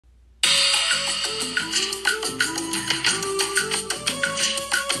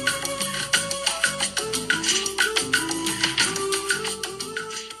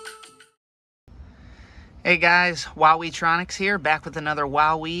Hey guys, Wowee Tronics here, back with another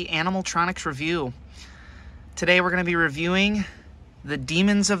Wowee Animaltronics review. Today we're going to be reviewing the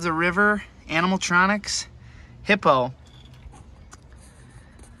Demons of the River Animaltronics Hippo.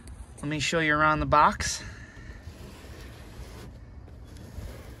 Let me show you around the box.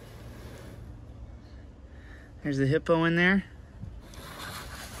 There's the hippo in there.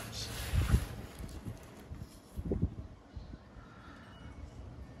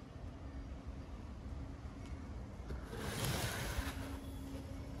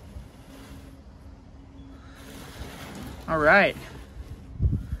 All right,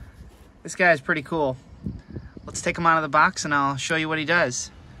 this guy is pretty cool. Let's take him out of the box and I'll show you what he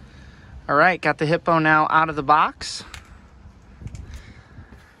does. All right, got the hippo now out of the box.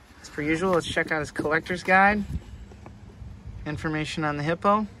 As per usual, let's check out his collector's guide. Information on the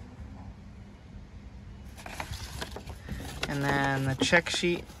hippo. And then the check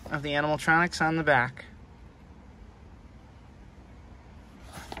sheet of the animatronics on the back.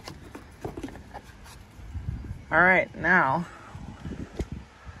 All right, now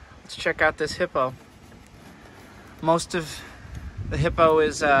let's check out this hippo. Most of the hippo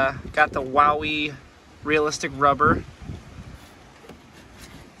is got the Wowee realistic rubber.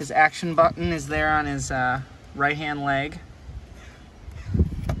 His action button is there on his right hand leg.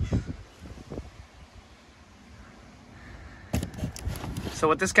 So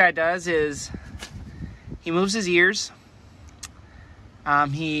what this guy does is he moves his ears,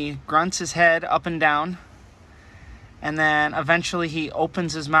 he grunts his head up and down, and then eventually he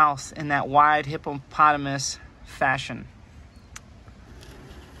opens his mouth in that wide hippopotamus fashion.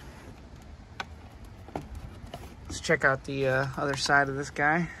 Let's check out the other side of this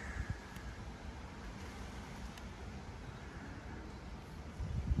guy.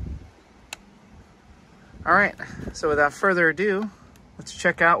 All right, so without further ado, let's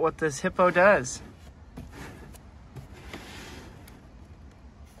check out what this hippo does.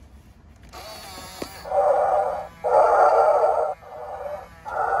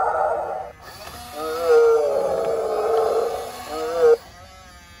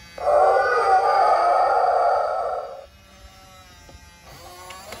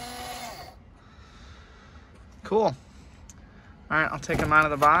 Cool. All right, I'll take him out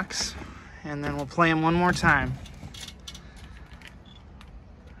of the box and then we'll play him one more time.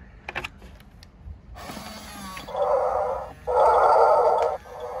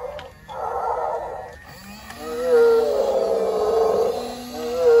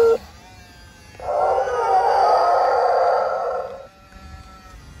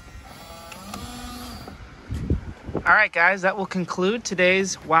 All right, guys, that will conclude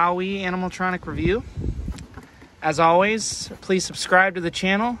today's Wowee Animaltronic review. As always, please subscribe to the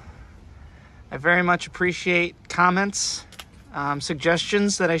channel. I very much appreciate comments,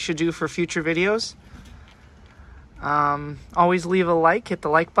 suggestions that I should do for future videos. Always leave a like, hit the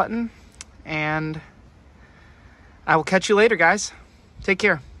like button, and I will catch you later, guys. Take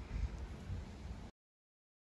care.